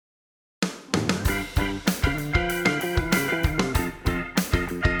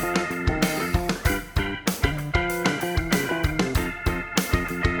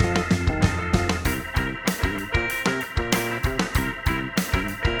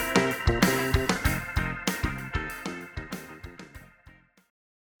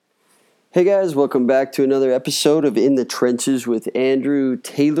Hey guys, welcome back to another episode of In the Trenches with Andrew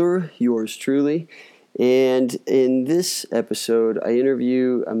Taylor, yours truly. And in this episode, I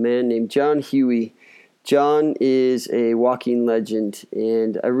interview a man named John Huey. John is a walking legend,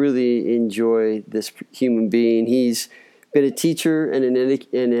 and I really enjoy this human being. He's been a teacher and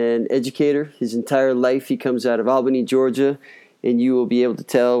an educator his entire life. He comes out of Albany, Georgia, and you will be able to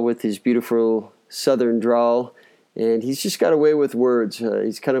tell with his beautiful southern drawl. And he's just got a way with words.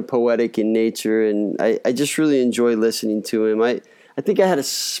 He's kind of poetic in nature, and I just really enjoy listening to him. I think I had a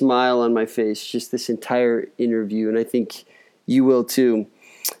smile on my face just this entire interview, and I think you will too.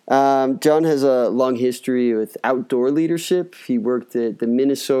 John has a long history with outdoor leadership. He worked at the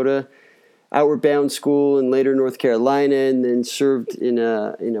Minnesota Outward Bound School and later North Carolina, and then served in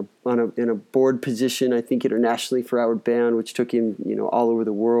a board position, I think internationally for Outward Bound, which took him all over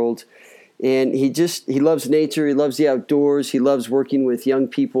the world. And he loves nature. He loves the outdoors. He loves working with young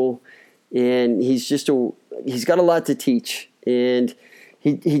people, and he's got a lot to teach. And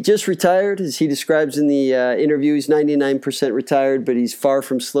he just retired, as he describes in the interview. He's 99% retired, but he's far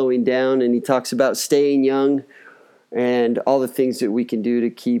from slowing down. And he talks about staying young and all the things that we can do to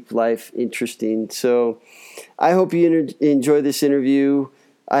keep life interesting. So I hope you enjoy this interview.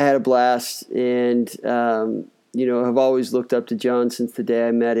 I had a blast, and have always looked up to John since the day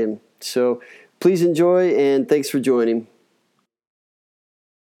I met him. So please enjoy, and thanks for joining.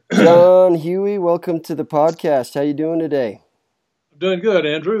 John Huey, welcome to the podcast. How you doing today? I'm doing good,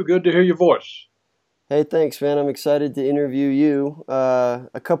 Andrew. Good to hear your voice. Hey, thanks, man. I'm excited to interview you.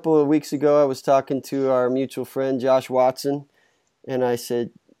 A couple of weeks ago, I was talking to our mutual friend, Josh Watson, and I said,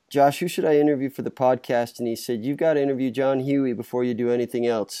 Josh, who should I interview for the podcast? And he said, you've got to interview John Huey before you do anything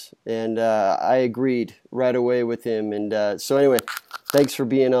else. And I agreed right away with him. And so anyway, thanks for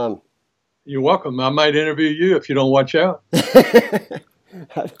being on. You're welcome. I might interview you if you don't watch out.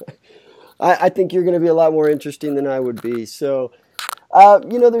 I think you're going to be a lot more interesting than I would be. So,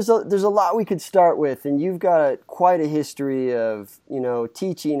 there's a lot we could start with, and you've got quite a history of,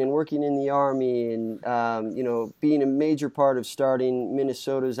 teaching and working in the Army and, being a major part of starting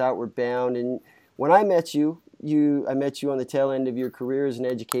Minnesota's Outward Bound. And when I met you, I met you on the tail end of your career as an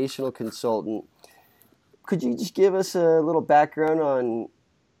educational consultant. Could you just give us a little background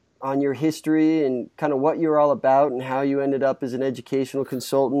on your history and kind of what you're all about and how you ended up as an educational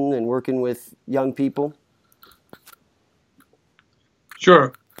consultant and working with young people?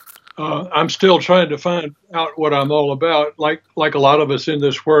 Sure. I'm still trying to find out what I'm all about. Like a lot of us in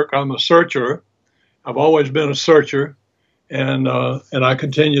this work, I'm a searcher. I've always been a searcher, and I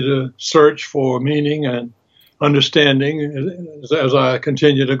continue to search for meaning and understanding as I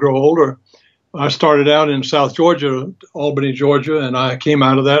continue to grow older. I started out in South Georgia, Albany, Georgia, and I came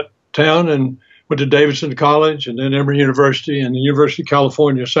out of that town and went to Davidson College and then Emory University and the University of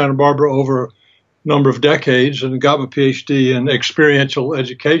California, Santa Barbara over a number of decades, and got my PhD in experiential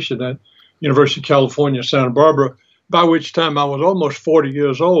education at University of California, Santa Barbara, by which time I was almost 40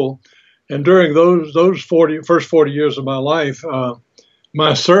 years old. And during those first 40 years of my life,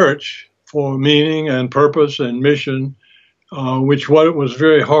 my search for meaning and purpose and mission, which was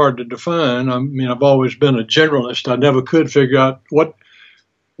very hard to define. I mean, I've always been a generalist. I never could figure out what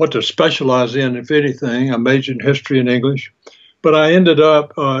to specialize in, if anything. I majored in history and English. But I ended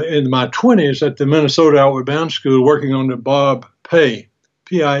up in my 20s at the Minnesota Outward Bound School working under Bob Pei,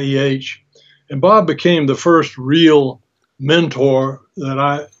 P-I-E-H. And Bob became the first real mentor that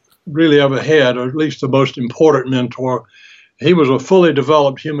I really ever had, or at least the most important mentor. He was a fully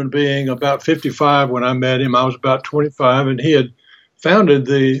developed human being, about 55 when I met him. I was about 25, and he had founded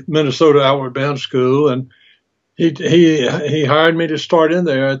the Minnesota Outward Bound School, and he hired me to start in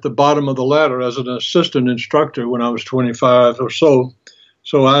there at the bottom of the ladder as an assistant instructor when I was 25 or so.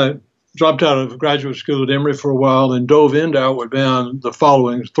 So I dropped out of graduate school at Emory for a while and dove into Outward Bound the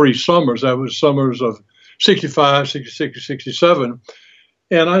following 3 summers. That was summers of 65, 66, 67.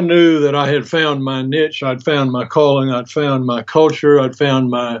 And I knew that I had found my niche. I'd found my calling. I'd found my culture. I'd found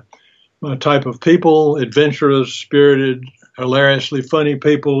my type of people, adventurous, spirited, hilariously funny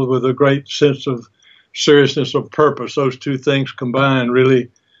people with a great sense of seriousness of purpose. Those two things combined really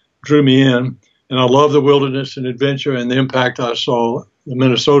drew me in. And I love the wilderness and adventure and the impact I saw the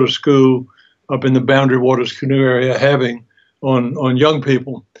Minnesota school up in the Boundary Waters canoe area having on young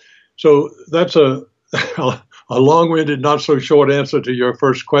people. So that's a long-winded, not so short answer to your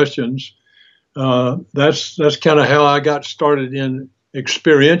first questions. That's kind of how I got started in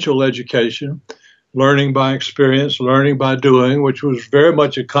experiential education, learning by experience, learning by doing, which was very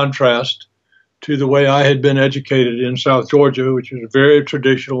much a contrast to the way I had been educated in South Georgia, which is very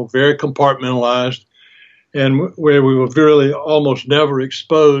traditional, very compartmentalized. and where we were really almost never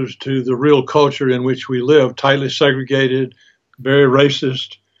exposed to the real culture in which we live, tightly segregated, very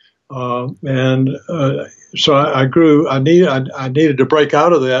racist, and so I grew. I needed to break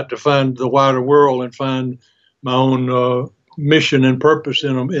out of that to find the wider world and find my own mission and purpose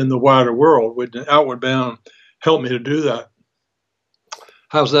in the wider world. With Outward Bound helped me to do that.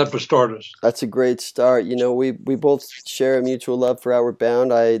 How's that for starters? That's a great start. You know, we both share a mutual love for Outward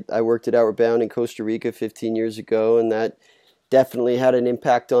Bound. I worked at Outward Bound in Costa Rica 15 years ago, and that definitely had an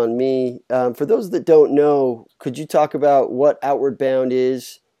impact on me. For those that don't know, could you talk about what Outward Bound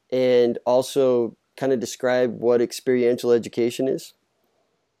is and also kind of describe what experiential education is?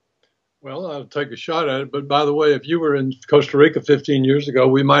 Well, I'll take a shot at it. But by the way, if you were in Costa Rica 15 years ago,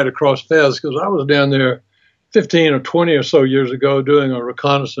 we might have crossed paths because I was down there 15 or 20 or so years ago doing a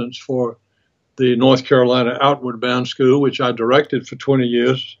reconnaissance for the North Carolina Outward Bound School, which I directed for 20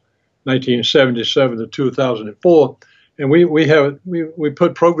 years, 1977 to 2004. And we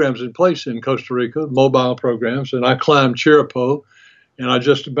put programs in place in Costa Rica, mobile programs, and I climbed Chirripó, and I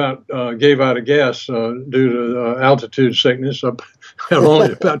just about gave out of gas due to altitude sickness. I'm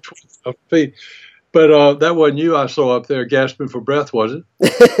only about 12 feet. But that wasn't you I saw up there gasping for breath, was it?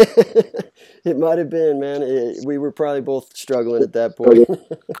 It might have been, man. We were probably both struggling at that point.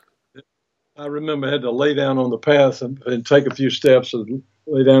 I remember I had to lay down on the path and take a few steps and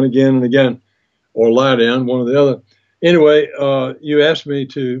lay down again and again, or lie down, one or the other. Anyway, you asked me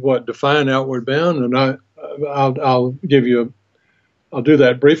to define Outward Bound, and I'll do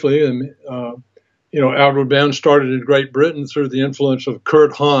that briefly. And Outward Bound started in Great Britain through the influence of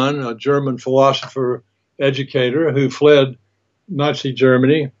Kurt Hahn, a German philosopher educator who fled Nazi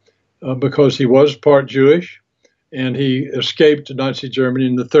Germany because he was part Jewish, and he escaped Nazi Germany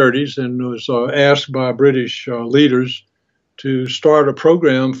in the 30s and was asked by British leaders to start a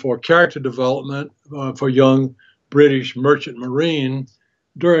program for character development for young British merchant marine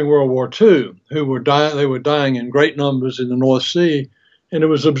during World War II, who were dying. They were dying in great numbers in the North Sea, and it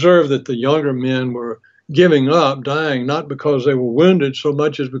was observed that the younger men were giving up, dying, not because they were wounded so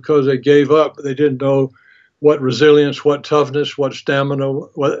much as because they gave up. They didn't know what resilience, what toughness, what stamina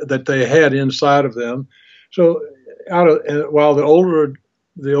that they had inside of them. So, while the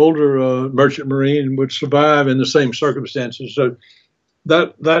older merchant marine would survive in the same circumstances, so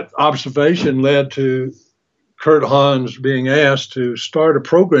that observation led to Kurt Hahn's being asked to start a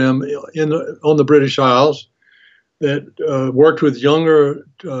program on the British Isles that worked with younger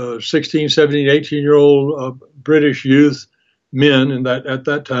 16, 17, 18-year-old British youth men at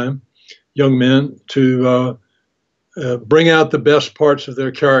that time, young men, to bring out the best parts of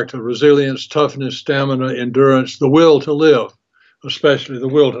their character: resilience, toughness, stamina, endurance, the will to live, especially the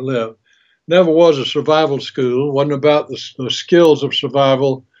will to live. Never was a survival school. Wasn't about the skills of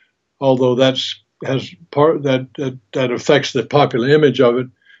survival, although that affects the popular image of it.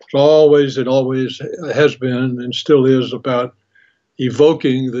 It's always has been and still is about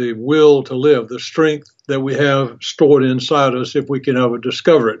evoking the will to live, the strength that we have stored inside us if we can ever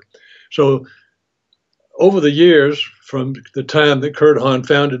discover it. So over the years, from the time that Kurt Hahn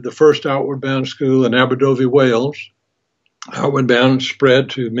founded the first Outward Bound school in Aberdofi, Wales, Outward Bound spread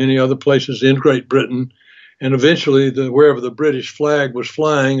to many other places in Great Britain, and eventually wherever the British flag was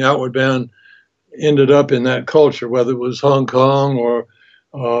flying, Outward Bound ended up in that culture, whether it was Hong Kong or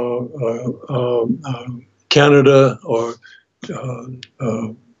Canada or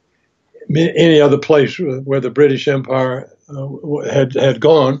any other place where the British Empire had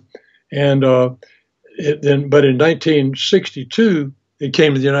gone. And but in 1962, it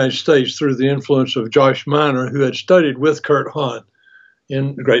came to the United States through the influence of Josh Miner, who had studied with Kurt Hahn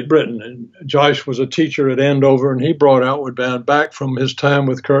in Great Britain. And Josh was a teacher at Andover, and he brought Outward Bound back from his time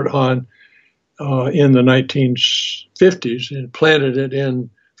with Kurt Hahn in the 1950s and planted it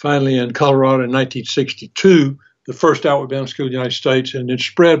finally in Colorado in 1962, the first Outward Bound school in the United States, and it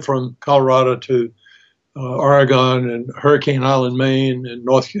spread from Colorado to Oregon and Hurricane Island, Maine, and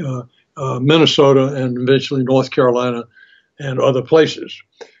Minnesota, and eventually North Carolina and other places.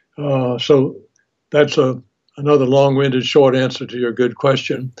 So that's another long-winded short answer to your good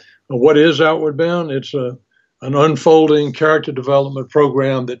question. What is Outward Bound? It's an unfolding character development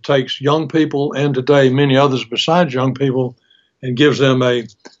program that takes young people, and today many others besides young people, and gives them a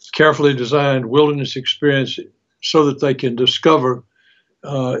carefully designed wilderness experience so that they can discover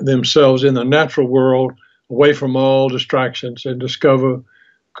themselves in the natural world, away from all distractions, and discover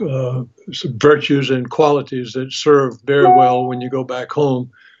some virtues and qualities that serve very well when you go back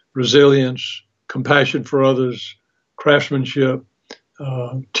home: resilience, compassion for others, craftsmanship,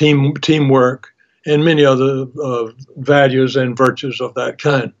 teamwork, and many other values and virtues of that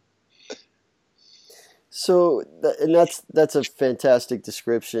kind. So, and that's a fantastic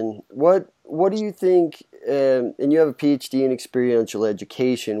description. What do you think? And you have a PhD in experiential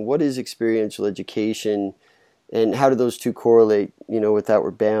education. What is experiential education, and how do those two correlate? With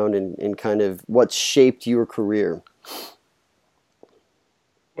Outward Bound, and kind of what shaped your career?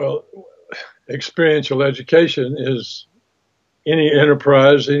 Well, experiential education is any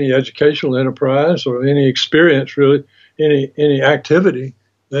enterprise, any educational enterprise, or any experience, really, any activity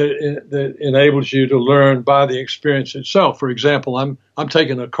that enables you to learn by the experience itself. For example, I'm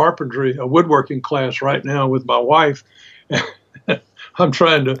taking a woodworking class right now with my wife. I'm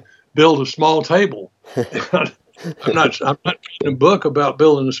trying to build a small table. I'm not reading a book about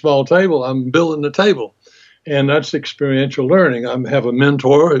building a small table. I'm building the table. And that's experiential learning. I have a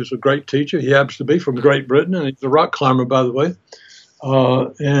mentor who's a great teacher. He happens to be from Great Britain, and he's a rock climber, by the way.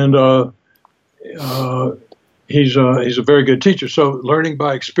 He's a very good teacher. So learning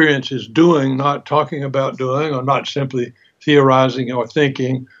by experience is doing, not talking about doing, or not simply theorizing or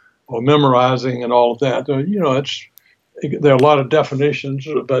thinking or memorizing and all of that. There are a lot of definitions,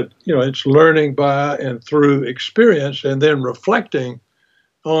 but it's learning by and through experience, and then reflecting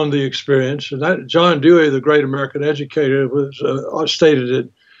on the experience. And that John Dewey, the great American educator, stated it,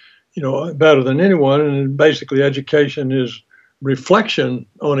 better than anyone. And basically, education is reflection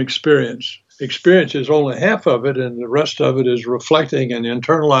on experience. Experience is only half of it, and the rest of it is reflecting and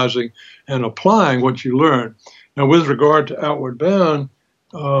internalizing and applying what you learn. Now, with regard to Outward Bound,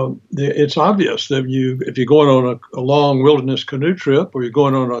 it's obvious that if you're going on a long wilderness canoe trip, or you're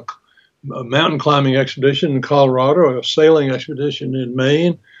going on a mountain climbing expedition in Colorado, or a sailing expedition in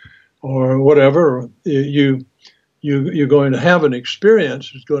Maine, or whatever, you're going to have an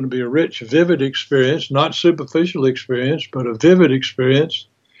experience. It's going to be a rich, vivid experience, not superficial experience, but a vivid experience.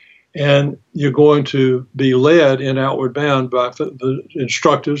 And you're going to be led in Outward Bound by the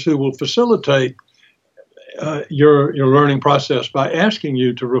instructors who will facilitate your learning process by asking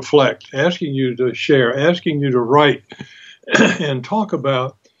you to reflect, asking you to share, asking you to write and talk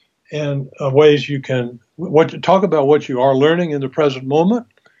about, and ways you can talk about what you are learning in the present moment,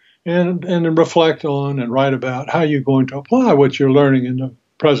 and then reflect on and write about how you're going to apply what you're learning in the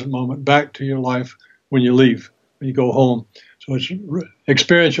present moment back to your life when you leave, when you go home. So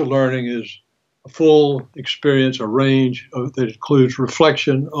experiential learning is a full experience, a range that includes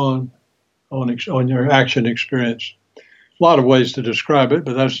reflection on your action experience. A lot of ways to describe it,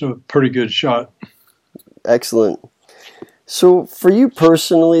 but that's a pretty good shot. Excellent. So for you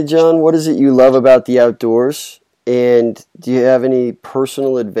personally, John, what is it you love about the outdoors? And do you have any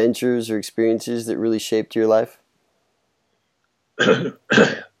personal adventures or experiences that really shaped your life?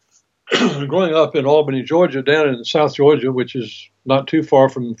 Growing up in Albany, Georgia, down in South Georgia, which is not too far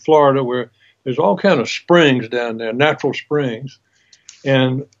from Florida, where there's all kind of springs down there, natural springs.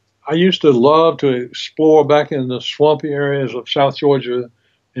 And I used to love to explore back in the swampy areas of South Georgia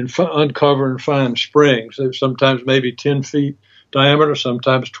and uncover and find springs. There's sometimes maybe 10 feet diameter,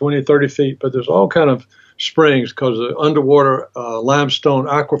 sometimes 20, 30 feet, but there's all kind of springs because the underwater limestone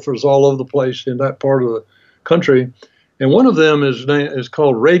aquifers all over the place in that part of the country. And one of them is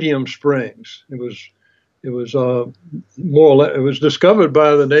called Radium Springs. It was discovered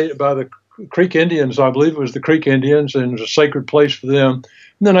by the Creek Indians. I believe it was the Creek Indians, and it was a sacred place for them.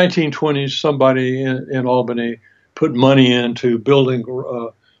 In the 1920s, somebody in Albany put money into building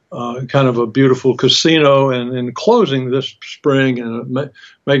kind of a beautiful casino and closing this spring and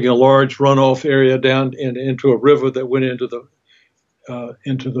making a large runoff area down into a river that went into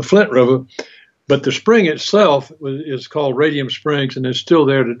the Flint River. But the spring itself is called Radium Springs, and it's still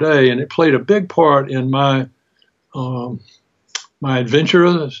there today. And it played a big part in my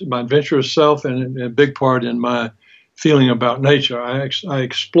adventurous self, and a big part in my feeling about nature. I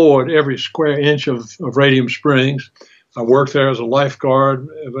explored every square inch of Radium Springs. I worked there as a lifeguard.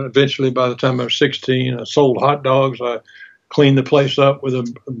 Eventually, by the time I was 16, I sold hot dogs. I cleaned the place up with a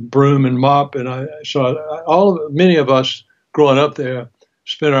broom and mop. And many of us growing up there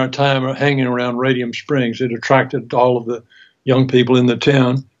spent our time hanging around Radium Springs. It attracted all of the young people in the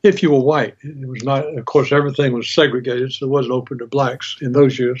town, if you were white. It was not, of course, everything was segregated, so it wasn't open to blacks in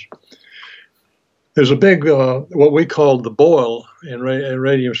those years. There's a big, what we called the boil in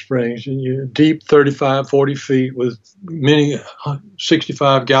Radium Springs, and deep 35, 40 feet with many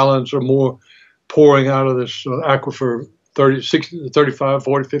 65 gallons or more pouring out of this aquifer, 35,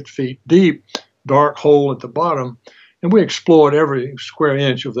 40, 50 feet deep, dark hole at the bottom. And we explored every square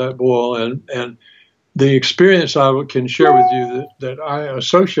inch of that boil. And the experience I can share with you that I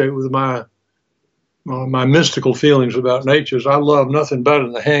associate with my mystical feelings about nature is I love nothing better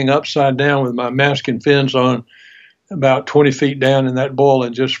than to hang upside down with my mask and fins on about 20 feet down in that boil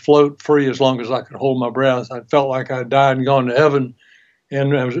and just float free as long as I could hold my breath. I felt like I died and gone to heaven,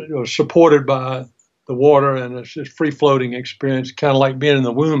 and I was supported by the water, and it's just free floating experience, kind of like being in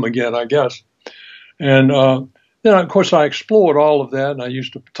the womb again, I guess. And then, of course, I explored all of that, and I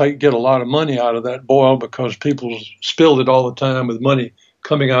used to get a lot of money out of that boil because people spilled it all the time with money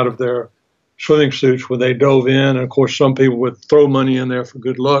coming out of their swimming suits when they dove in. And of course, some people would throw money in there for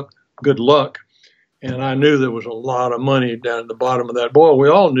good luck. And I knew there was a lot of money down at the bottom of that boil. We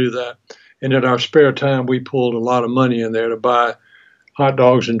all knew that. And in our spare time, we pulled a lot of money in there to buy hot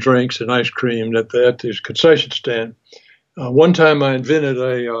dogs and drinks and ice cream at this concession stand. One time I invented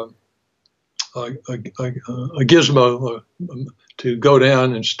a gizmo to go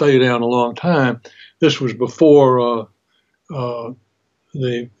down and stay down a long time. This was before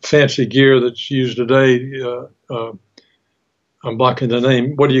the fancy gear that's used today. I'm blocking the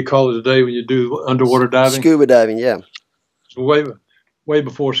name. What do you call it today when you do underwater diving? Scuba diving, yeah. So way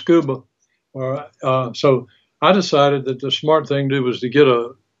before scuba. So I decided that the smart thing to do was to get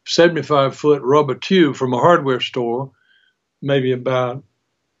a 75-foot rubber tube from a hardware store, maybe about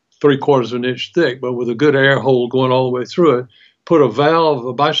 3/4 of an inch thick, but with a good air hole going all the way through it. Put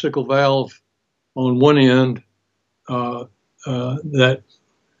a bicycle valve on one end, and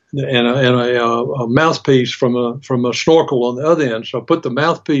a mouthpiece from a snorkel on the other end. So I put the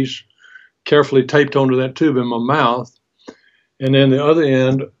mouthpiece carefully taped onto that tube in my mouth, and then the other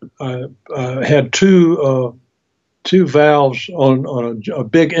end I had two valves on a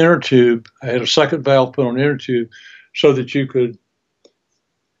big inner tube. I had a second valve put on the inner tube so that you could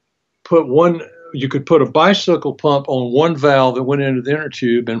put a bicycle pump on one valve that went into the inner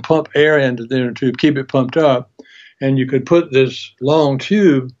tube and pump air into the inner tube, keep it pumped up. And you could put this long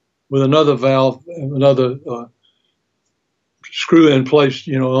tube with another valve, another screw in place,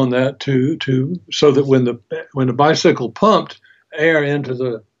 on that so that when the bicycle pumped air into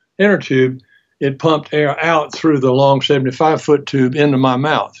the inner tube, it pumped air out through the long 75-foot tube into my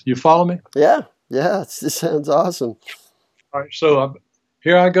mouth. You follow me? Yeah. This sounds awesome. All right, so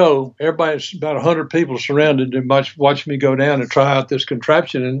here I go. Everybody's about 100 people surrounded and watch me go down and try out this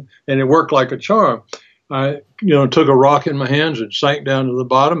contraption, and it worked like a charm. I, took a rock in my hands and sank down to the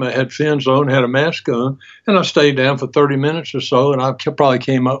bottom. I had fins on, had a mask on, and I stayed down for 30 minutes or so, and I probably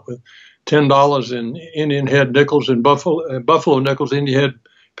came up with $10 in Indian head nickels and buffalo nickels, Indian head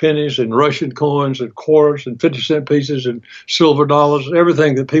pennies and Russian coins and quarters and 50-cent pieces and silver dollars,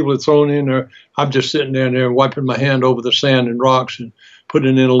 everything that people had thrown in there. I'm just sitting down there wiping my hand over the sand and rocks and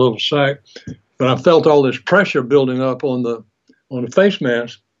putting it in a little sack. But I felt all this pressure building up on the face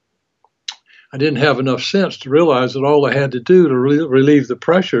mask. I didn't have enough sense to realize that all I had to do to relieve the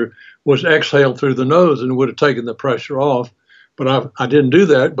pressure was exhale through the nose, and it would have taken the pressure off. But I didn't do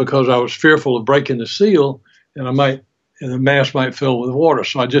that because I was fearful of breaking the seal, and the mask might fill with water.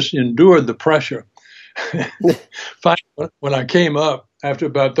 So I just endured the pressure. Finally, when I came up, after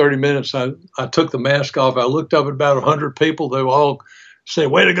about 30 minutes, I took the mask off. I looked up at about 100 people. They were all saying,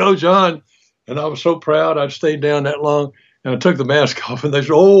 "Way to go, John." And I was so proud I'd stayed down that long. And I took the mask off, and they said,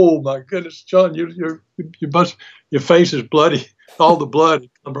 "Oh my goodness, John, your face is bloody. All the blood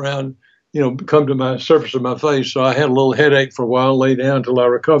come around, come to my surface of my face." So I had a little headache for a while, lay down until I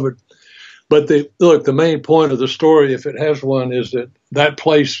recovered. But the main point of the story, if it has one, is that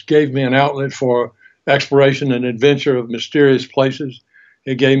place gave me an outlet for exploration and adventure of mysterious places.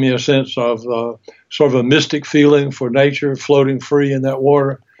 It gave me a sense of sort of a mystic feeling for nature, floating free in that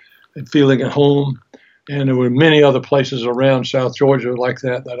water and feeling at home. And there were many other places around South Georgia like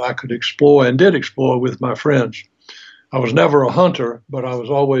that I could explore and did explore with my friends. I was never a hunter, but I was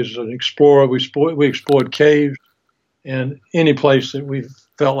always an explorer. We explored caves and any place that we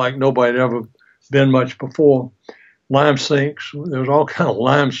felt like nobody had ever been much before. Lime sinks. There was all kind of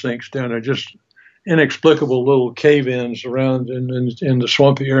lime sinks down there, just inexplicable little cave-ins around in the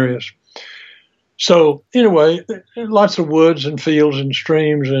swampy areas. So anyway, lots of woods and fields and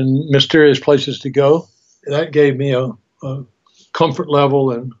streams and mysterious places to go. That gave me a comfort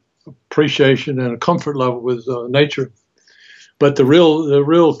level and appreciation and a comfort level with nature. But the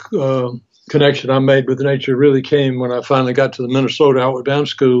real connection I made with nature really came when I finally got to the Minnesota Outward Bound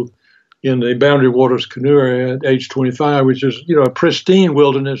School in the Boundary Waters Canoe area at age 25, which is, a pristine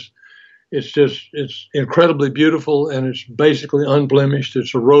wilderness. It's incredibly beautiful, and it's basically unblemished.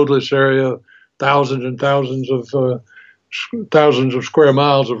 It's a roadless area, thousands and thousands of square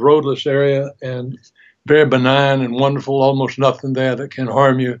miles of roadless area, and very benign and wonderful, almost nothing there that can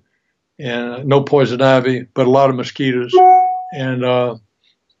harm you, and no poison ivy, but a lot of mosquitoes and a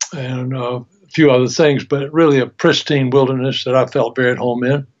few other things, but really a pristine wilderness that I felt very at home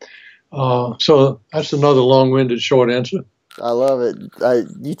in. So that's another long-winded short answer. I love it.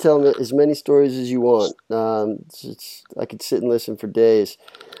 You tell me as many stories as you want. I could sit and listen for days.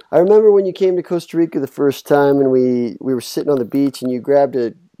 I remember when you came to Costa Rica the first time, and we were sitting on the beach, and you grabbed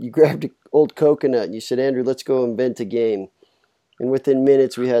a old coconut, and you said, "Andrew, let's go invent a game." And within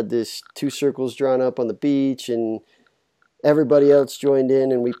minutes, we had this 2 circles drawn up on the beach, and everybody else joined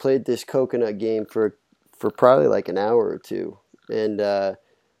in, and we played this coconut game for probably like an hour or two. And I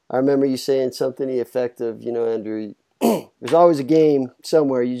remember you saying something to the effect of, Andrew, there's always a game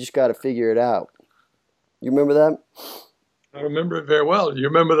somewhere. You just got to figure it out. You remember that? I remember it very well. You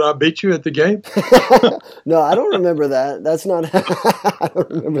remember that I beat you at the game? No, I don't remember that. That's not. I don't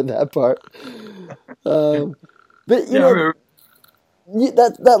remember that part. But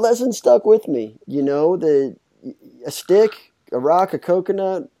that lesson stuck with me. A stick, a rock, a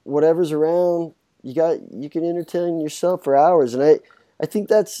coconut, whatever's around, you can entertain yourself for hours, and I think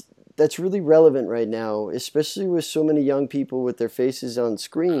that's really relevant right now, especially with so many young people with their faces on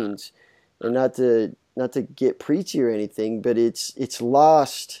screens, and not to get preachy or anything, but it's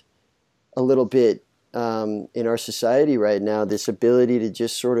lost a little bit in our society right now, this ability to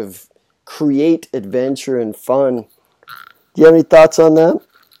just sort of create adventure and fun. Do you have any thoughts on that?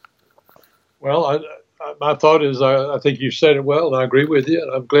 Well, my thought is I think you said it well, and I agree with you.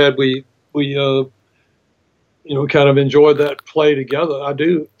 I'm glad we kind of enjoyed that play together. I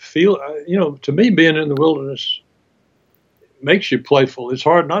do feel, to me, being in the wilderness makes you playful. It's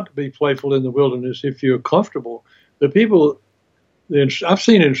hard not to be playful in the wilderness if you're comfortable. I've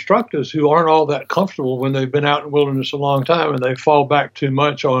seen instructors who aren't all that comfortable when they've been out in the wilderness a long time, and they fall back too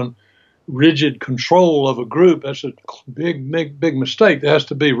much on rigid control of a group. That's a big mistake. There has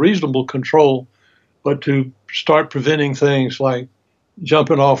to be reasonable control, but to start preventing things like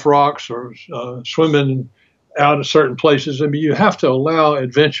jumping off rocks or swimming out of certain places, I mean, you have to allow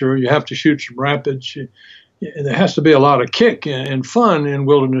adventure. You have to shoot some rapids. There has to be a lot of kick and fun in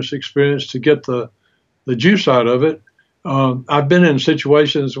wilderness experience to get the juice out of it. I've been in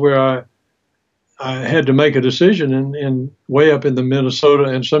situations where I had to make a decision in way up in the Minnesota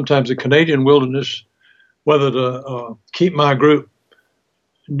and sometimes the Canadian wilderness, whether to keep my group,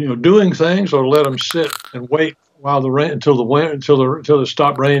 doing things, or let them sit and wait while until it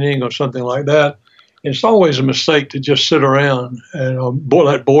stopped raining or something like that. It's always a mistake to just sit around and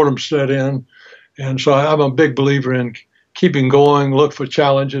let boredom set in. And so I'm a big believer in keeping going, look for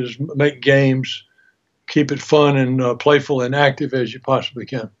challenges, make games, keep it fun and playful and active as you possibly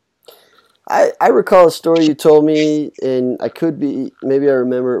can. I recall a story you told me, and maybe I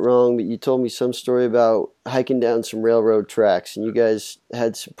remember it wrong, but you told me some story about hiking down some railroad tracks, and you guys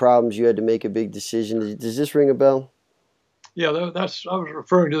had some problems. You had to make a big decision. Does this ring a bell? Yeah, I was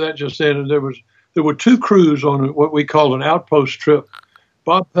referring to that just then. And there were 2 crews on what we call an outpost trip.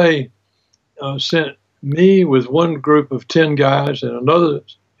 Bob Pay sent me with one group of 10 guys and another,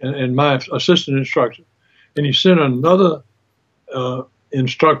 and my assistant instructor, and he sent another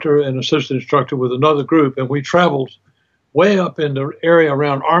instructor and assistant instructor with another group, and we traveled way up in the area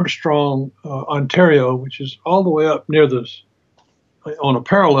around Armstrong, Ontario, which is all the way up near on a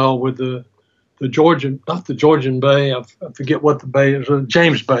parallel with the Georgian, not the Georgian Bay, I forget what the bay is,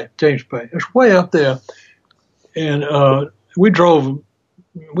 James Bay. It's way up there, and we drove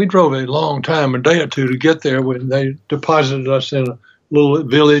a long time, a day or two, to get there. When they deposited us in a little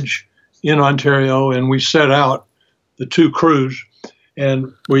village in Ontario, and we set out, the 2 crews,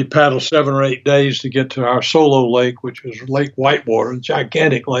 and we paddled 7 or 8 days to get to our solo lake, which is Lake Whitewater, a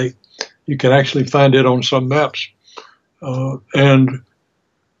gigantic lake. You can actually find it on some maps. And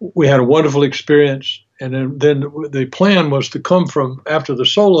we had a wonderful experience. And then the plan was to come from, after the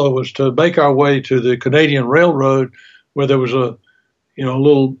solo, was to make our way to the Canadian Railroad, where there was a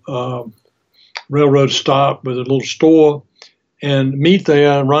little railroad stop with a little store, and meet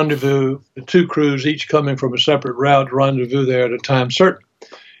there and rendezvous, the 2 crews, each coming from a separate route, rendezvous there at a time certain.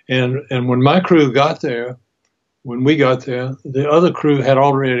 And when my crew got there, when we got there, the other crew had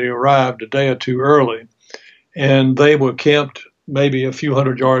already arrived a day or two early, and they were camped maybe a few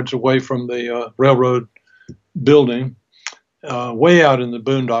hundred yards away from the railroad building, way out in the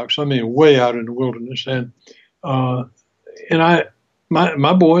boondocks. I mean, way out in the wilderness. And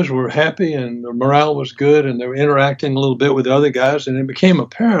my boys were happy, and the morale was good, and they were interacting a little bit with the other guys, and it became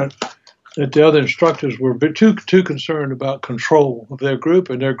apparent that the other instructors were a bit too concerned about control of their group,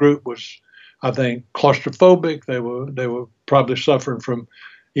 and their group was, I think, claustrophobic. They were probably suffering from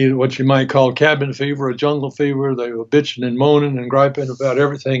either what you might call cabin fever or jungle fever. They were bitching and moaning and griping about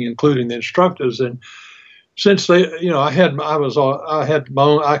everything, including the instructors. And since I had my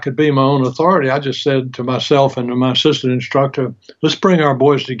own, I could be my own authority. I just said to myself and to my assistant instructor, let's bring our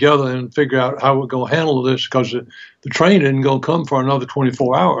boys together and figure out how we're going to handle this, because the train isn't going to come for another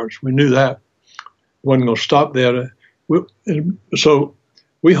 24 hours. We knew that. Wasn't going to stop there. So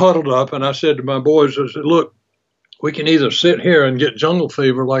we huddled up, and I said to my boys, I said, look, we can either sit here and get jungle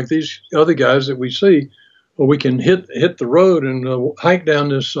fever like these other guys that we see, or we can hit the road and hike down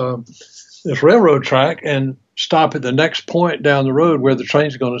this railroad track and stop at the next point down the road where the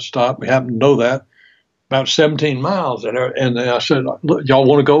train's going to stop. We happen to know that, about 17 miles. And I said, look, y'all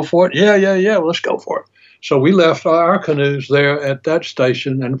want to go for it? Yeah, let's go for it. So we left our canoes there at that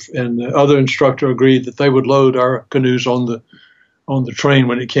station, and the other instructor agreed that they would load our canoes on the train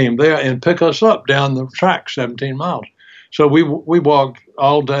when it came there and pick us up down the track 17 miles. So we walked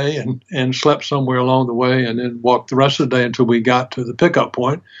all day and slept somewhere along the way, and then walked the rest of the day until we got to the pickup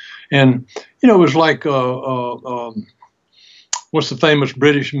point. And, it was like, what's the famous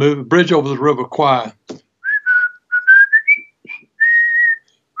British movie? Bridge Over the River Kwai.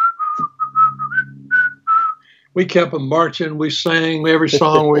 We kept them marching. We sang every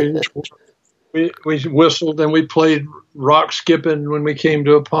song. We whistled, and we played rock skipping when we came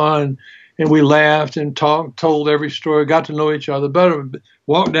to a pond. And we laughed and talked, told every story, got to know each other better,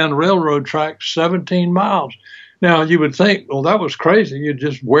 walked down the railroad track 17 miles. Now, you would think, well, that was crazy. You'd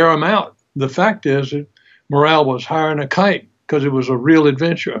just wear them out. The fact is that morale was higher than a kite, because it was a real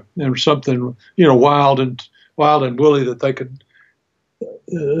adventure and something, wild and woolly that they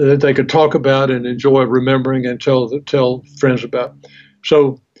could talk about and enjoy remembering and tell friends about.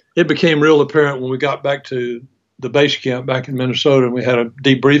 So it became real apparent when we got back to the base camp back in Minnesota, and we had a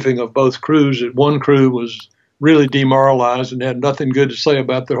debriefing of both crews. That one crew was really demoralized and had nothing good to say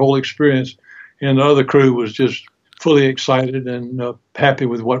about their whole experience, and the other crew was just fully excited and happy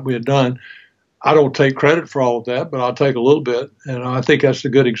with what we had done. I don't take credit for all of that, but I'll take a little bit, and I think that's a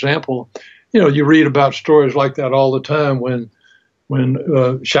good example. You read about stories like that all the time. When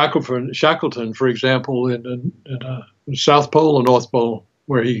Shackleton, for example, in South Pole or North Pole,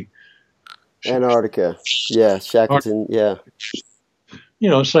 where he Antarctica, yeah, Shackleton, yeah.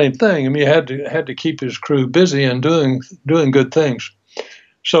 Same thing. I mean, he had to keep his crew busy and doing good things.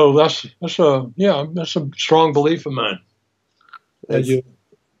 So that's a strong belief of mine. That you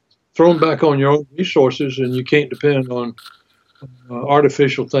throw them back on your own resources, and you can't depend on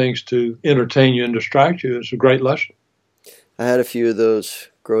artificial things to entertain you and distract you. It's a great lesson. I had a few of those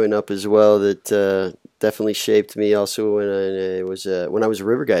growing up as well that definitely shaped me. Also, when I was a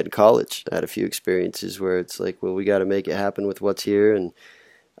river guide in college, I had a few experiences where it's like, well, we got to make it happen with what's here, and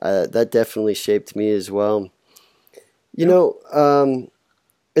that definitely shaped me as well.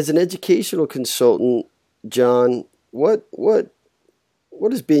 As an educational consultant, John, what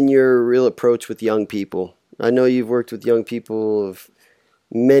has been your real approach with young people? I know you've worked with young people of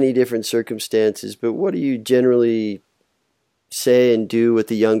many different circumstances, but what do you generally say and do with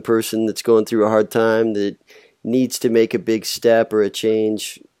a young person that's going through a hard time, that needs to make a big step or a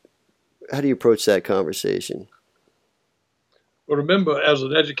change? How do you approach that conversation? Well, remember, as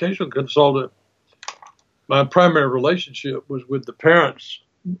an educational consultant, my primary relationship was with the parents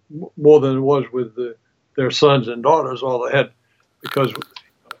more than it was with their sons and daughters, all they had, because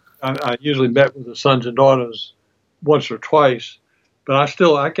I usually met with the sons and daughters once or twice. But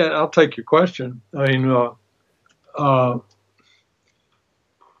I'll take your question. I mean,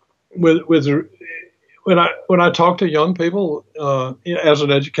 when I talk to young people as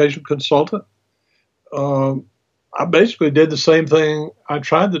an education consultant, I basically did the same thing I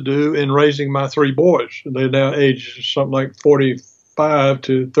tried to do in raising my three boys. They're now aged something like 45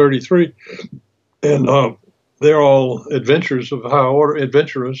 to 33, and they're all adventurers of high order,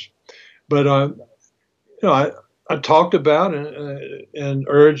 adventurous. But I talked about and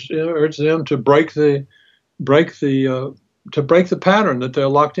urged them to break the pattern that they're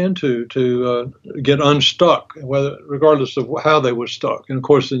locked into, to get unstuck, regardless of how they were stuck. And of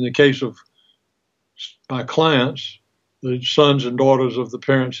course, in the case of my clients, the sons and daughters of the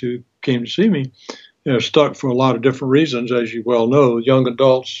parents who came to see me, they're stuck for a lot of different reasons, as you well know, young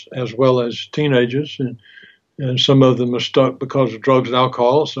adults as well as teenagers. And some of them are stuck because of drugs and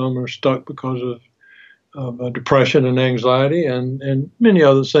alcohol. Some are stuck because of depression and anxiety and many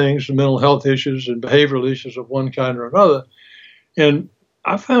other things, mental health issues and behavioral issues of one kind or another. And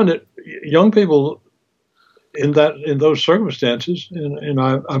I found that young people in those circumstances, and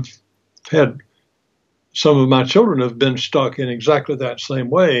I've had some of my children have been stuck in exactly that same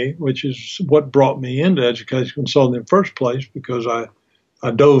way, which is what brought me into education consulting in the first place, because I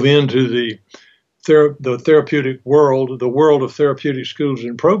dove into the therapeutic world, the world of therapeutic schools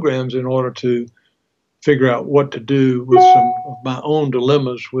and programs, in order to figure out what to do with some of my own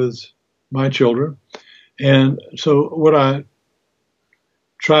dilemmas with my children. And so what I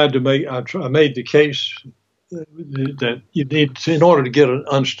tried to make, I made the case that you need to, in order to get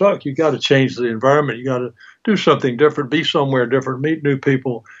unstuck, you got to change the environment. You got to do something different, be somewhere different, meet new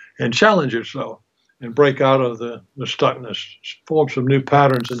people, and challenge yourself and break out of the stuckness, form some new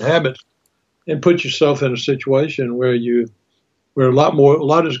patterns and habits, and put yourself in a situation where a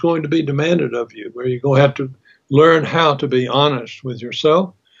lot is going to be demanded of you, where you're going to have to learn how to be honest with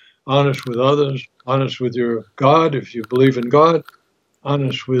yourself, honest with others, honest with your God, if you believe in God,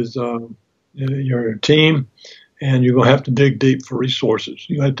 honest with your team, and you're going to have to dig deep for resources.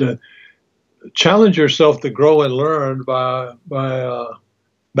 You have to challenge yourself to grow and learn by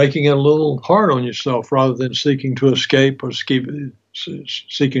making it a little hard on yourself rather than seeking to escape or seeking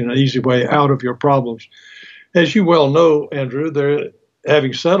an easy way out of your problems. As you well know, Andrew,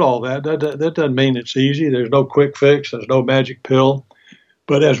 having said all that doesn't mean it's easy. There's no quick fix. There's no magic pill.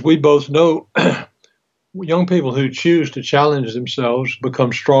 But as we both know, young people who choose to challenge themselves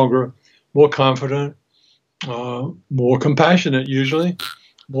become stronger, more confident, more compassionate usually,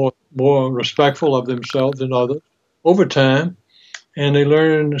 more respectful of themselves and others over time, and they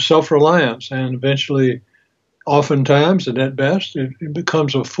learn self-reliance, and eventually, oftentimes, and at best, it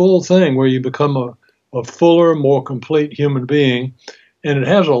becomes a full thing where you become a fuller, more complete human being, and it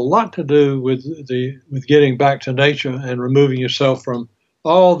has a lot to do with getting back to nature and removing yourself from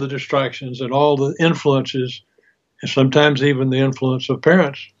all the distractions and all the influences, and sometimes even the influence of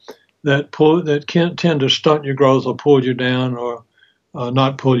parents that can tend to stunt your growth or pull you down or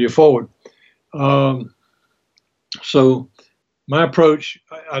not pull you forward. So my approach,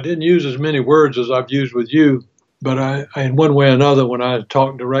 I didn't use as many words as I've used with you, but I in one way or another, when I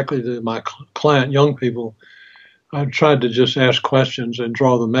talk directly to my client, young people, I tried to just ask questions and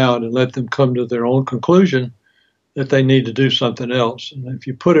draw them out and let them come to their own conclusion that they need to do something else. And if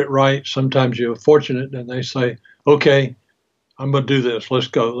you put it right, sometimes you're fortunate and they say, okay, I'm going to do this. Let's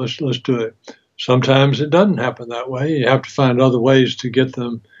go. Let's do it. Sometimes it doesn't happen that way. You have to find other ways to get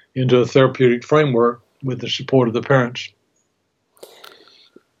them into a therapeutic framework with the support of the parents.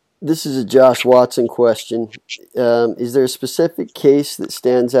 This is a Josh Watson question. Is there a specific case that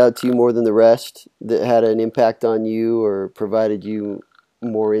stands out to you more than the rest that had an impact on you or provided you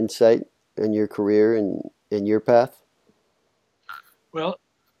more insight in your career and in your path? Well,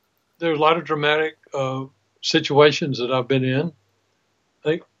 there's a lot of dramatic situations that I've been in. I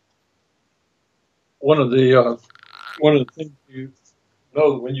think one of the things you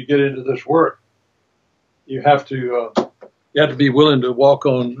know when you get into this work, you have to be willing to walk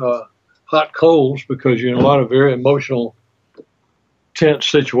on hot coals because you're in a lot of very emotional, tense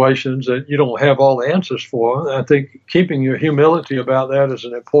situations that you don't have all the answers for. And I think keeping your humility about that is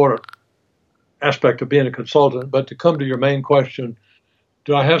an important aspect of being a consultant. But to come to your main question,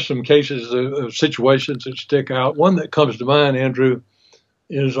 do I have some cases of situations that stick out? One that comes to mind, Andrew,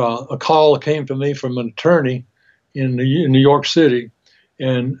 is a call that came to me from an attorney in New York City,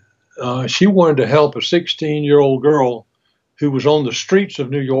 and she wanted to help a 16-year-old girl who was on the streets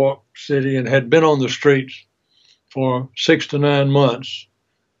of New York City and had been on the streets for 6 to 9 months,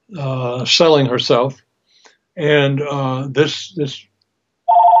 selling herself. And this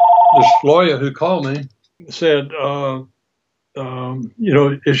lawyer who called me said,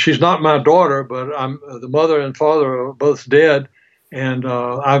 she's not my daughter, but the mother and father are both dead, and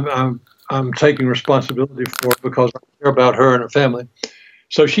I'm taking responsibility for it because I care about her and her family.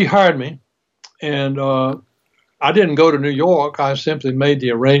 So she hired me, and I didn't go to New York. I simply made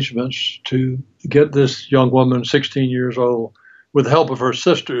the arrangements to get this young woman, 16 years old, with the help of her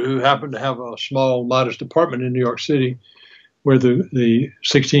sister, who happened to have a small, modest apartment in New York City, where the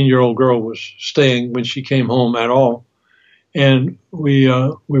 16-year-old girl was staying when she came home at all. And we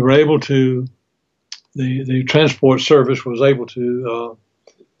were able to, the transport service was able to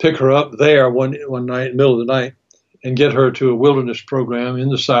pick her up there one night, in the middle of the night, and get her to a wilderness program in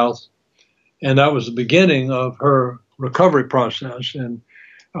the South. And that was the beginning of her recovery process. And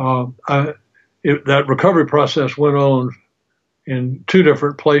that recovery process went on in 2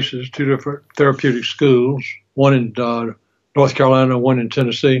 different places, 2 different therapeutic schools, one in North Carolina, one in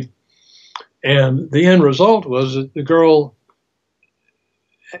Tennessee. And the end result was that the girl,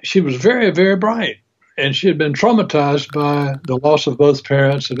 she was very, very bright. And she had been traumatized by the loss of both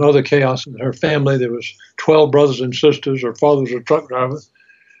parents and other chaos in her family. There was 12 brothers and sisters. Her father was a truck driver.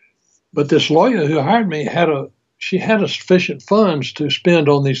 But this lawyer who hired me had sufficient funds to spend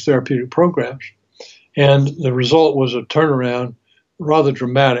on these therapeutic programs. And the result was a turnaround, rather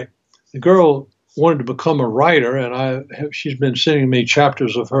dramatic. The girl wanted to become a writer, and she's been sending me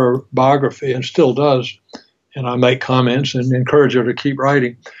chapters of her biography and still does, and I make comments and encourage her to keep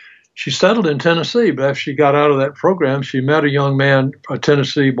writing. She settled in Tennessee, but after she got out of that program, she met a young man, a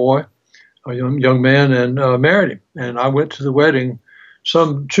Tennessee boy, a young man, and married him. And I went to the wedding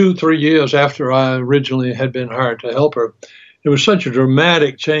some 2-3 years after I originally had been hired to help her. It was such a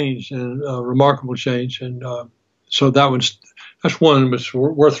dramatic change and a remarkable change, and so that's one that's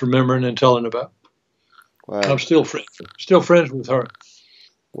worth remembering and telling about. Wow. I'm still friends with her.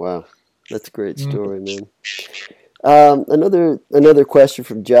 Wow, that's a great story, man. Another question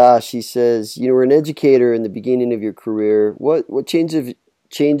from Josh. He says, you were an educator in the beginning of your career. What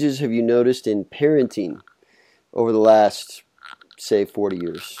changes have you noticed in parenting over the last, say, 40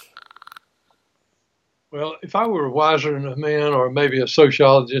 years? Well, if I were wiser than a man, or maybe a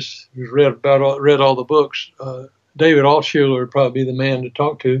sociologist who's read all the books, David Altshuler would probably be the man to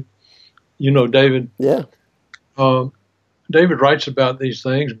talk to. You know David. Yeah. David writes about these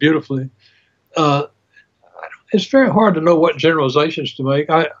things beautifully. It's very hard to know what generalizations to make.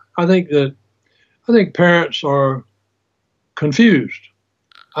 I think parents are confused.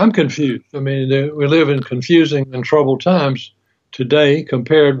 I'm confused. I mean, we live in confusing and troubled times today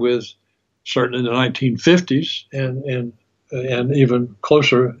compared with certainly the 1950s and even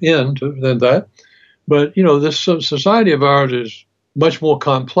closer than that. But this society of ours is much more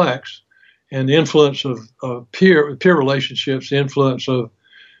complex, and the influence of peer relationships, the influence of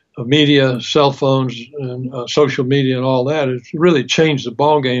media, cell phones, and social media, and all that has really changed the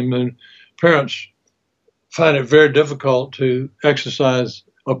ballgame. And parents find it very difficult to exercise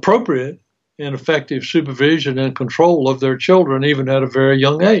appropriate and effective supervision and control of their children, even at a very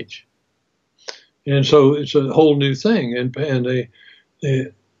young age. And so it's a whole new thing. And the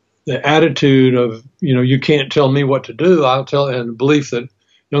attitude of, you can't tell me what to do, I'll tell, and the belief that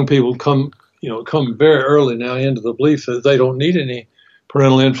young people come very early now into the belief that they don't need any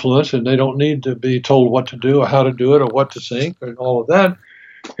parental influence and they don't need to be told what to do or how to do it or what to think and all of that.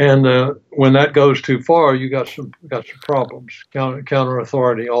 And when that goes too far, you got some problems, counter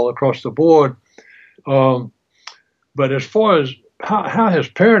authority all across the board. But as far as how has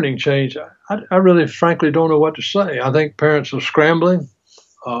parenting changed, I really, frankly, don't know what to say. I think parents are scrambling,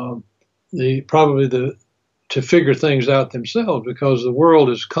 to figure things out themselves, because the world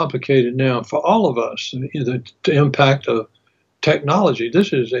is complicated now for all of us. The impact of technology.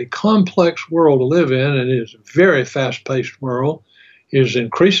 This is a complex world to live in, and it is a very fast-paced world. It is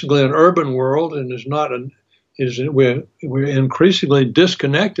increasingly an urban world, and we're increasingly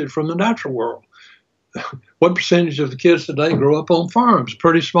disconnected from the natural world. What percentage of the kids today grow up on farms?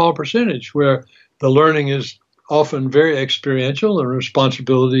 Pretty small percentage, where the learning is often very experiential, and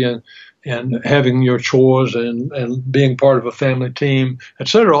responsibility and having your chores and being part of a family team,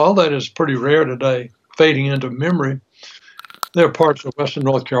 etc. All that is pretty rare today, fading into memory. There are parts of Western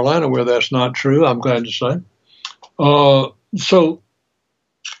North Carolina where that's not true, I'm glad to say. So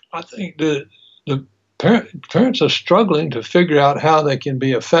I think the parents are struggling to figure out how they can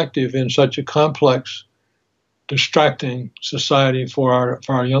be effective in such a complex, distracting society for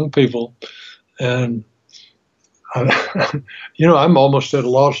our young people. And I'm almost at a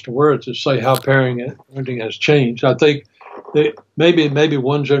loss for words to say how parenting has changed. I think that maybe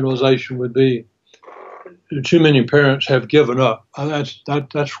one generalization would be too many parents have given up.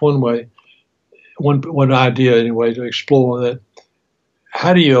 That's one way, one idea anyway to explore that.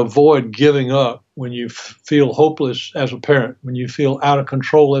 How do you avoid giving up when you feel hopeless as a parent, when you feel out of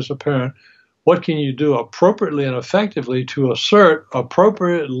control as a parent? What can you do appropriately and effectively to assert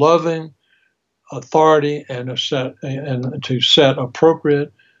appropriate, loving authority and to set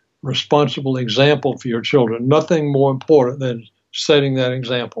appropriate, responsible example for your children? Nothing more important than setting that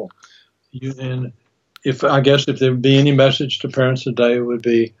example. And if there would be any message to parents today, it would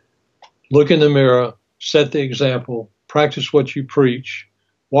be: look in the mirror, set the example, practice what you preach,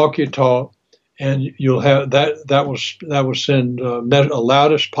 walk your talk, and you'll have that will send a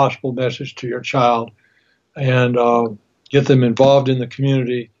loudest possible message to your child, and get them involved in the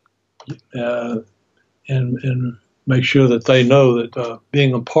community, and make sure that they know that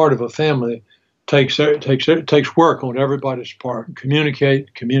being a part of a family takes work on everybody's part. Communicate.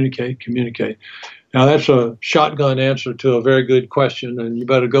 Now, that's a shotgun answer to a very good question, and you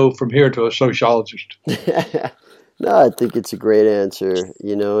better go from here to a sociologist. No, I think it's a great answer,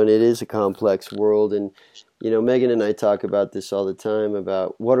 and it is a complex world. And, Megan and I talk about this all the time,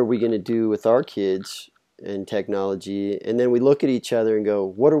 about what are we going to do with our kids and technology. And then we look at each other and go,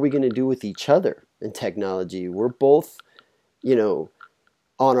 what are we going to do with each other and technology? We're both, on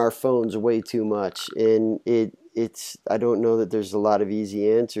our phones way too much. And I don't know that there's a lot of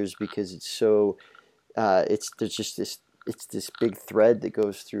easy answers because it's so there's just this big thread that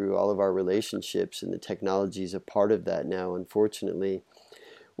goes through all of our relationships, and the technology is a part of that now, unfortunately.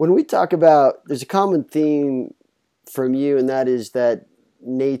 When we talk about, there's a common theme from you, and that is that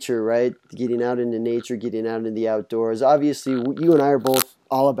nature, right? Getting out into nature, getting out into the outdoors. Obviously, you and I are both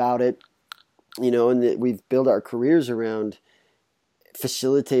all about it, and that we've built our careers around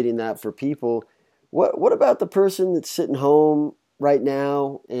facilitating that for people. What about the person that's sitting home right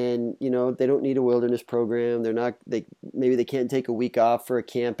now and, they don't need a wilderness program. Maybe they can't take a week off for a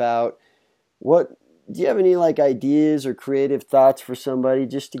camp out. Do you have any ideas or creative thoughts for somebody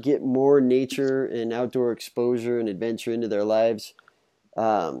just to get more nature and outdoor exposure and adventure into their lives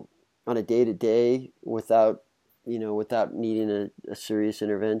on a day-to-day without needing a serious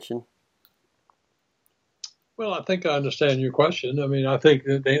intervention? Well, I think I understand your question. I mean, I think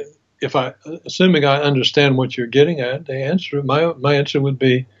that assuming I understand what you're getting at, my answer would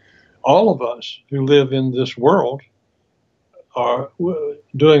be all of us who live in this world are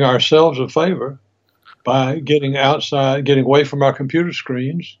doing ourselves a favor by getting outside, getting away from our computer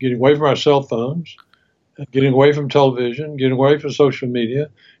screens, getting away from our cell phones, getting away from television, getting away from social media,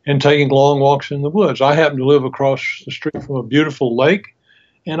 and taking long walks in the woods. I happen to live across the street from a beautiful lake,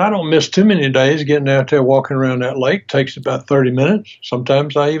 and I don't miss too many days getting out there walking around that lake. It takes about 30 minutes.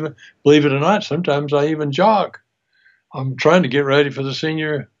 Sometimes believe it or not, sometimes I even jog. I'm trying to get ready for the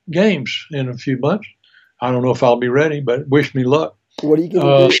senior games in a few months. I don't know if I'll be ready, but wish me luck. What are you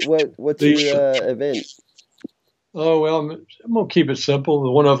going to do? What's your event? Oh, well, I'm going to keep it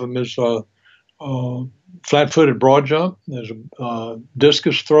simple. One of them is flat-footed broad jump. There's a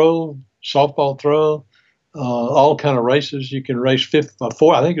discus throw, softball throw, all kind of races. You can race I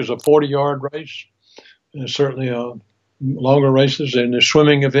think it's a 40-yard race. There's certainly longer races. And there's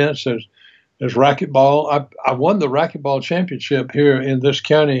swimming events. There's racquetball. I won the racquetball championship here in this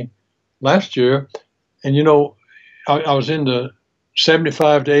county last year. And, I was in the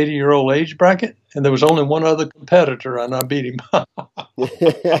 75 to 80-year-old age bracket, and there was only one other competitor, and I beat him.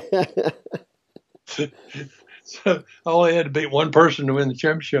 So I only had to beat one person to win the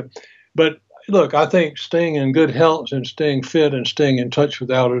championship. But look, I think staying in good health and staying fit and staying in touch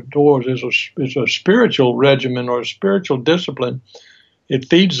with outdoors is a spiritual regimen or a spiritual discipline. It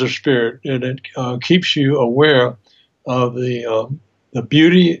feeds the spirit, and it keeps you aware of the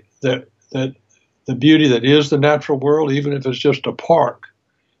beauty that is the natural world, even if it's just a park.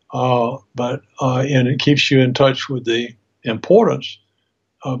 And it keeps you in touch with the importance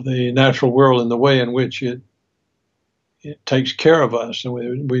of the natural world and the way in which it takes care of us. And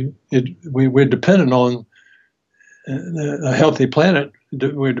we're dependent on a healthy planet.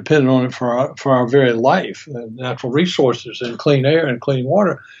 We're dependent on it for our very life, natural resources and clean air and clean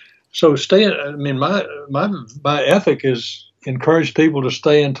water. So my ethic is encourage people to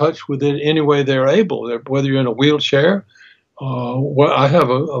stay in touch with it any way they're able, whether you're in a wheelchair. I have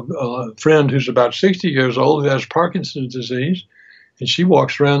a friend who's about 60 years old who has Parkinson's disease, and she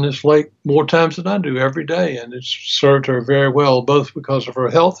walks around this lake more times than I do every day, and it's served her very well, both because of her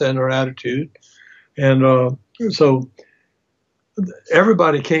health and her attitude. And so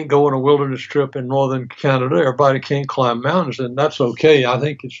everybody can't go on a wilderness trip in northern Canada. Everybody can't climb mountains, and that's okay. I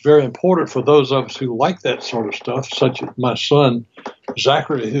think it's very important for those of us who like that sort of stuff, such as my son,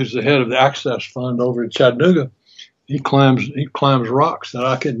 Zachary, who's the head of the Access Fund over in Chattanooga. He climbs rocks that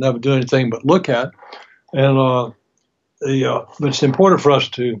I could never do anything but look at. And but it's important for us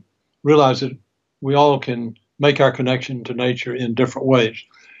to realize that we all can make our connection to nature in different ways.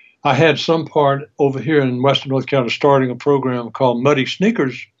 I had some part over here in Western North Carolina starting a program called Muddy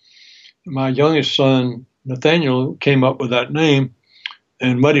Sneakers. My youngest son, Nathaniel, came up with that name,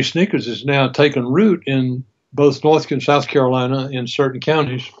 and Muddy Sneakers is now taken root in both North and South Carolina in certain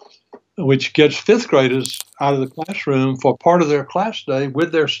counties, which gets fifth graders out of the classroom for part of their class day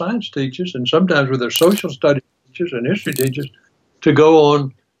with their science teachers and sometimes with their social studies teachers and history teachers to go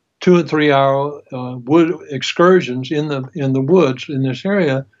on 2 and 3 hour wood excursions in the woods in this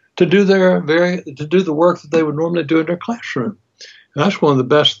area to do the work that they would normally do in their classroom. And that's one of the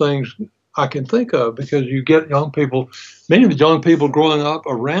best things I can think of, because you get many of the young people growing up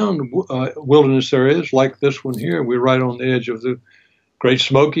around wilderness areas like this one here. We're right on the edge of the Great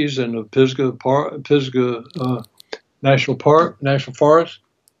Smokies and the Pisgah National Forest.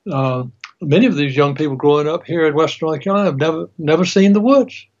 Many of these young people growing up here in Western North Carolina have never seen the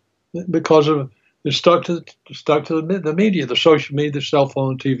woods because of they're stuck to the media, the social media, the cell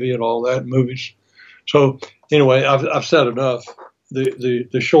phone, TV, and all that, movies. So anyway, I've said enough.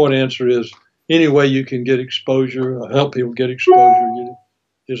 The short answer is any way you can get exposure, help people get exposure,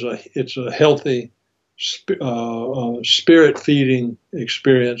 it's a healthy spirit feeding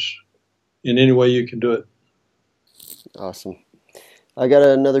experience in any way you can do it. Awesome. I got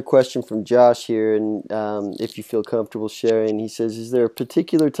another question from Josh here, and if you feel comfortable sharing, he says, is there a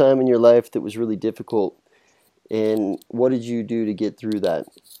particular time in your life that was really difficult, and what did you do to get through that?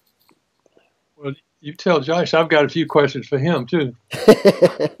 Well, you tell Josh I've got a few questions for him, too.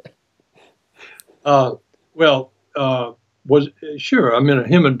 Sure, I'm a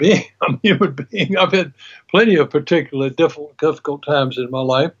human being. I'm a human being. I've had plenty of particularly difficult times in my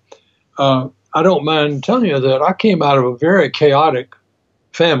life. I don't mind telling you that I came out of a very chaotic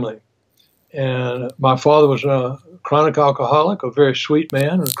family. And my father was a chronic alcoholic, a very sweet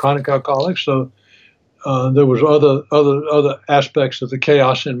man, a chronic alcoholic. So there was other aspects of the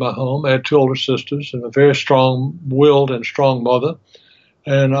chaos in my home. I had two older sisters and a very strong-willed and strong mother.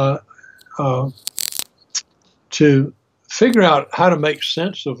 And to figure out how to make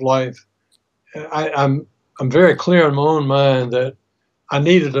sense of life, I'm very clear in my own mind that I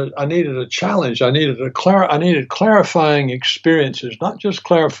needed a challenge. I needed clarifying experiences, not just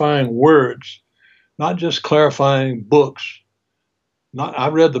clarifying words, not just clarifying books. I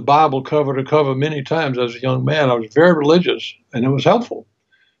read the Bible cover to cover many times as a young man. I was very religious, and it was helpful.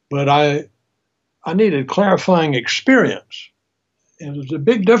 But I needed clarifying experience. And there's a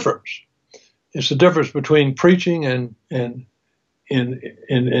big difference. It's the difference between preaching and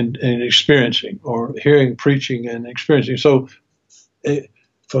experiencing, or hearing preaching and experiencing. So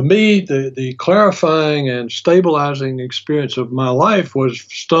for me, the clarifying and stabilizing experience of my life was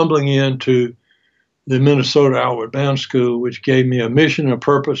stumbling into the Minnesota Outward Bound School, which gave me a mission, a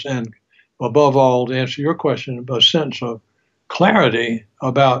purpose, and above all, to answer your question, a sense of clarity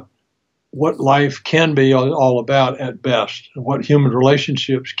about what life can be all about at best, and what human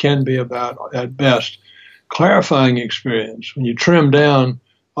relationships can be about at best. Clarifying experience, when you trim down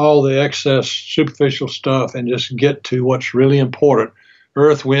all the excess superficial stuff and just get to what's really important: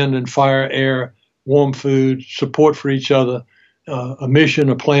 earth, wind, and fire, air, warm food, support for each other, a mission,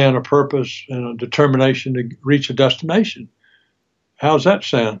 a plan, a purpose, and a determination to reach a destination. How's that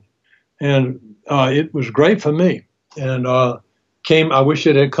sound? And it was great for me. And I wish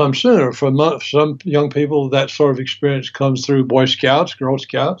it had come sooner. For some young people, that sort of experience comes through Boy Scouts, Girl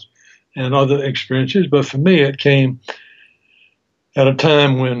Scouts, and other experiences. But for me, it came at a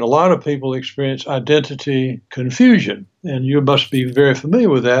time when a lot of people experience identity confusion. And you must be very familiar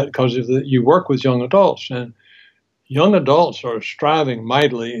with that because you work with young adults. And young adults are striving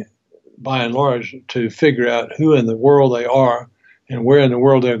mightily, by and large, to figure out who in the world they are and where in the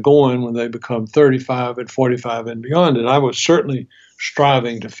world they're going when they become 35 and 45 and beyond. And I was certainly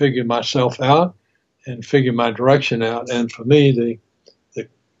striving to figure myself out and figure my direction out. And for me,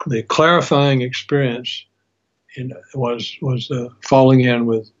 the clarifying experience was falling in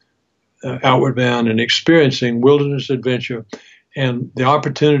with Outward Bound and experiencing wilderness adventure and the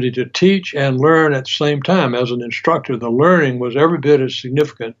opportunity to teach and learn at the same time. As an instructor, the learning was every bit as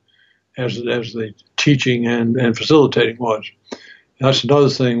significant as the teaching and facilitating was. And that's another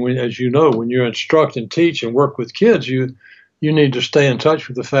thing, as you know, when you instruct and teach and work with kids, you need to stay in touch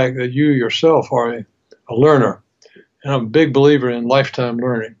with the fact that you yourself are a learner. And I'm a big believer in lifetime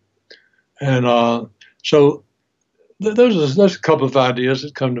learning. And so there's a couple of ideas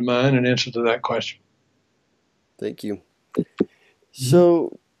that come to mind in answer to that question. Thank you.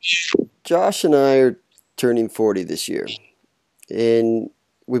 So Josh and I are turning 40 this year, and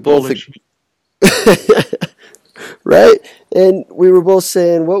we both right? And we were both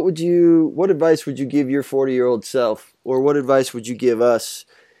saying, what advice would you give your 40-year-old self, or what advice would you give us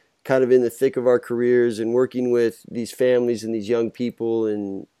kind of in the thick of our careers and working with these families and these young people,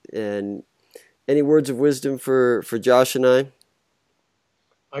 and any words of wisdom for Josh and I?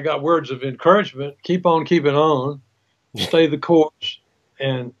 I got words of encouragement. Keep on keeping on. Stay the course.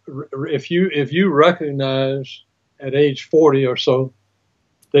 And if you recognize at age 40 or so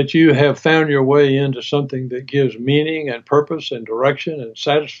that you have found your way into something that gives meaning and purpose and direction and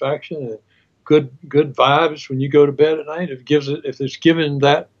satisfaction and good vibes when you go to bed at night, if it's given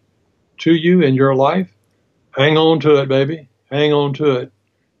that to you in your life, hang on to it, baby. Hang on to it,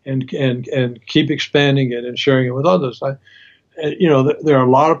 and keep expanding it and sharing it with others. There are a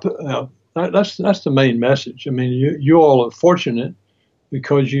lot of that's the main message. I mean, you all are fortunate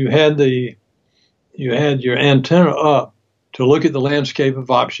because you had your antenna up to look at the landscape of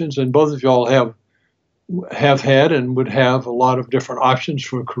options, and both of y'all have had and would have a lot of different options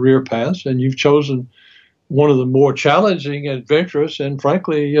for career paths, and you've chosen one of the more challenging, adventurous, and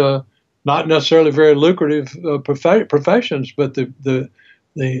frankly, not necessarily very lucrative professions, but the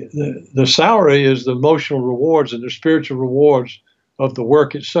salary is the emotional rewards and the spiritual rewards of the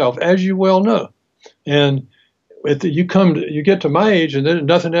work itself, as you well know. And you get to my age, and then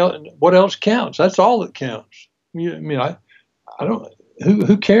nothing else. What else counts? That's all that counts. I don't.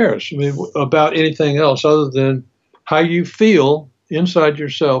 Who cares? About anything else other than how you feel inside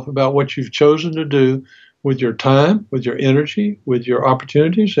yourself about what you've chosen to do with your time, with your energy, with your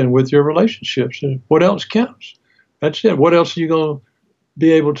opportunities, and with your relationships. And what else counts? That's it. What else are you going to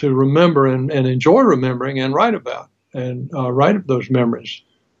be able to remember and enjoy remembering and write about and write those memories?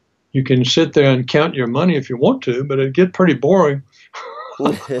 You can sit there and count your money if you want to, but it'd get pretty boring.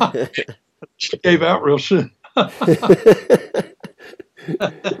 She gave out real soon.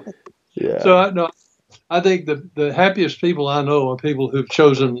 Yeah. So I think the happiest people I know are people who've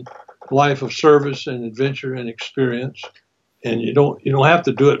chosen a life of service and adventure and experience. And you don't have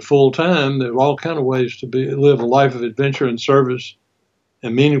to do it full time. There are all kind of ways to live a life of adventure and service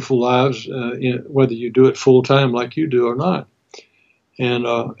and meaningful lives, whether you do it full time like you do or not. And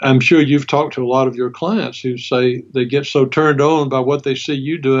I'm sure you've talked to a lot of your clients who say they get so turned on by what they see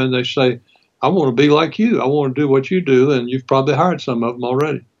you doing. They say, I want to be like you. I want to do what you do. And you've probably hired some of them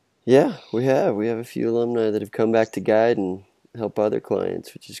already. Yeah, we have. We have a few alumni that have come back to guide and help other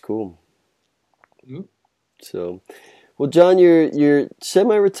clients, which is cool. Mm-hmm. So, well, John, you're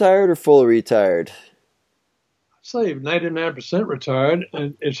semi-retired or fully retired? I'd say 99% retired,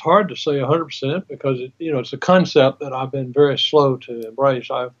 and it's hard to say 100% because it's a concept that I've been very slow to embrace.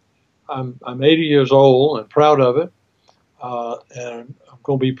 I'm 80 years old and proud of it, and I'm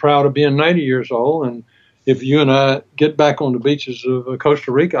going to be proud of being 90 years old. And if you and I get back on the beaches of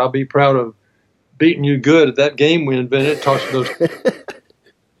Costa Rica, I'll be proud of beating you good at that game we invented, tossing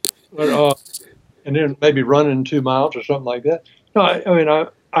those. And then maybe running 2 miles or something like that.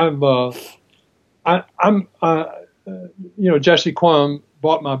 No, Jesse Quam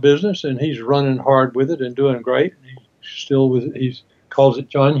bought my business, and he's running hard with it and doing great. He calls it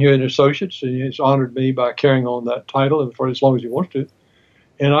John Huey and Associates, and he's honored me by carrying on that title for as long as he wants to.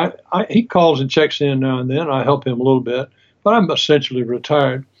 And he calls and checks in now and then. I help him a little bit, but I'm essentially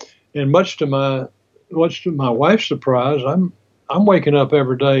retired. And much to my wife's surprise, I'm waking up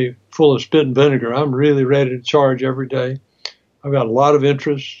every day full of spit and vinegar. I'm really ready to charge every day. I've got a lot of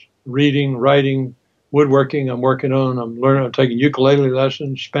interest, reading, writing, woodworking. I'm learning. I'm taking ukulele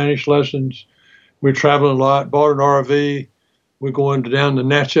lessons, Spanish lessons. We're traveling a lot. Bought an RV. We're going down the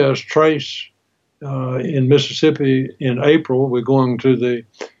Natchez Trace in Mississippi in April. We're going to the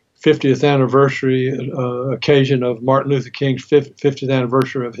 50th anniversary occasion of Martin Luther King's 50th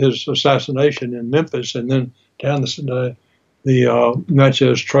anniversary of his assassination in Memphis, and then down the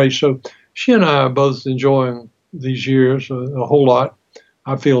Natchez Trace. So she and I are both enjoying these years a whole lot.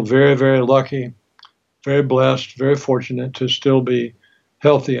 I feel very, very lucky, very blessed, very fortunate to still be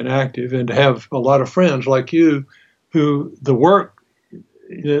healthy and active, and to have a lot of friends like you who the work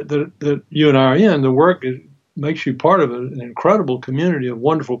that you and I are in, the work makes you part of an incredible community of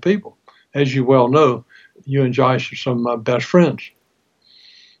wonderful people. As you well know, you and Josh are some of my best friends.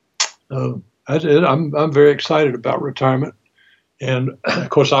 That's it. I'm very excited about retirement. And, of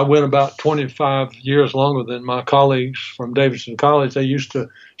course, I went about 25 years longer than my colleagues from Davidson College. They used to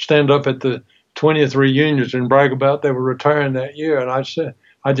stand up at the 20th reunions and brag about they were retiring that year. And I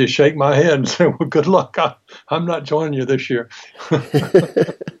just shake my head and say, well, good luck. I'm not joining you this year.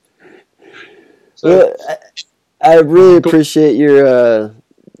 Well, I really appreciate your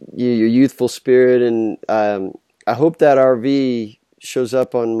youthful spirit. And I hope that RV shows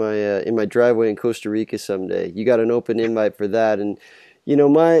up on my in my driveway in Costa Rica someday. You got an open invite for that. And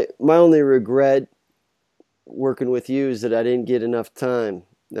my only regret working with you is that I didn't get enough time.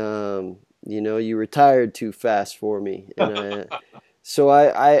 You retired too fast for me, and so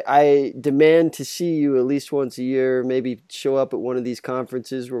I demand to see you at least once a year. Maybe show up at one of these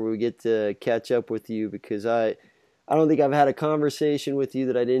conferences where we get to catch up with you, because I don't think I've had a conversation with you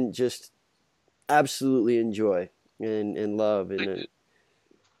that I didn't just absolutely enjoy and love. And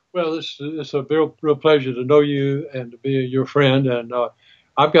well, it's a real pleasure to know you and to be your friend. And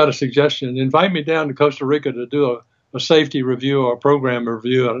I've got a suggestion. Invite me down to Costa Rica to do a safety review or a program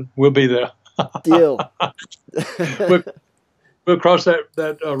review, and we'll be there. Deal. We'll cross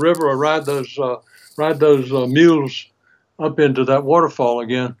that river or ride those mules up into that waterfall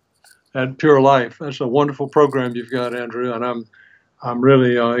again at Pure Life. That's a wonderful program you've got, Andrew, and I'm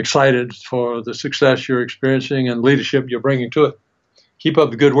really excited for the success you're experiencing and leadership you're bringing to it. Keep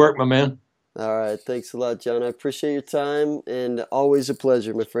up the good work, my man. All right. Thanks a lot, John. I appreciate your time, and always a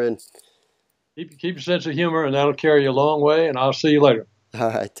pleasure, my friend. Keep your sense of humor, and that'll carry you a long way, and I'll see you later. All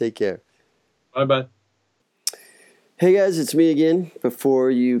right. Take care. Bye-bye. Hey, guys. It's me again. Before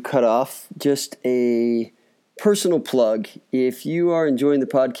you cut off, just a personal plug. If you are enjoying the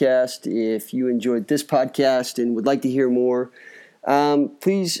podcast, if you enjoyed this podcast and would like to hear more,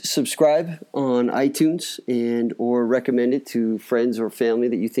 please subscribe on iTunes and or recommend it to friends or family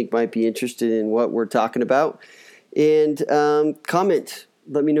that you think might be interested in what we're talking about. And comment.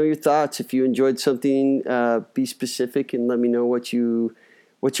 Let me know your thoughts. If you enjoyed something, be specific and let me know what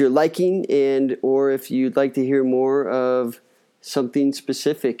you're liking, and or if you'd like to hear more of something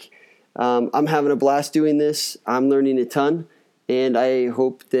specific. I'm having a blast doing this. I'm learning a ton, and I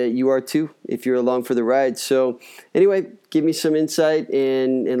hope that you are too if you're along for the ride. So anyway, give me some insight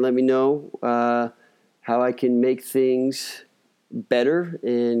and let me know how I can make things better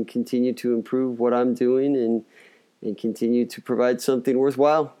and continue to improve what I'm doing and continue to provide something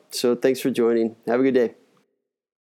worthwhile. So thanks for joining. Have a good day.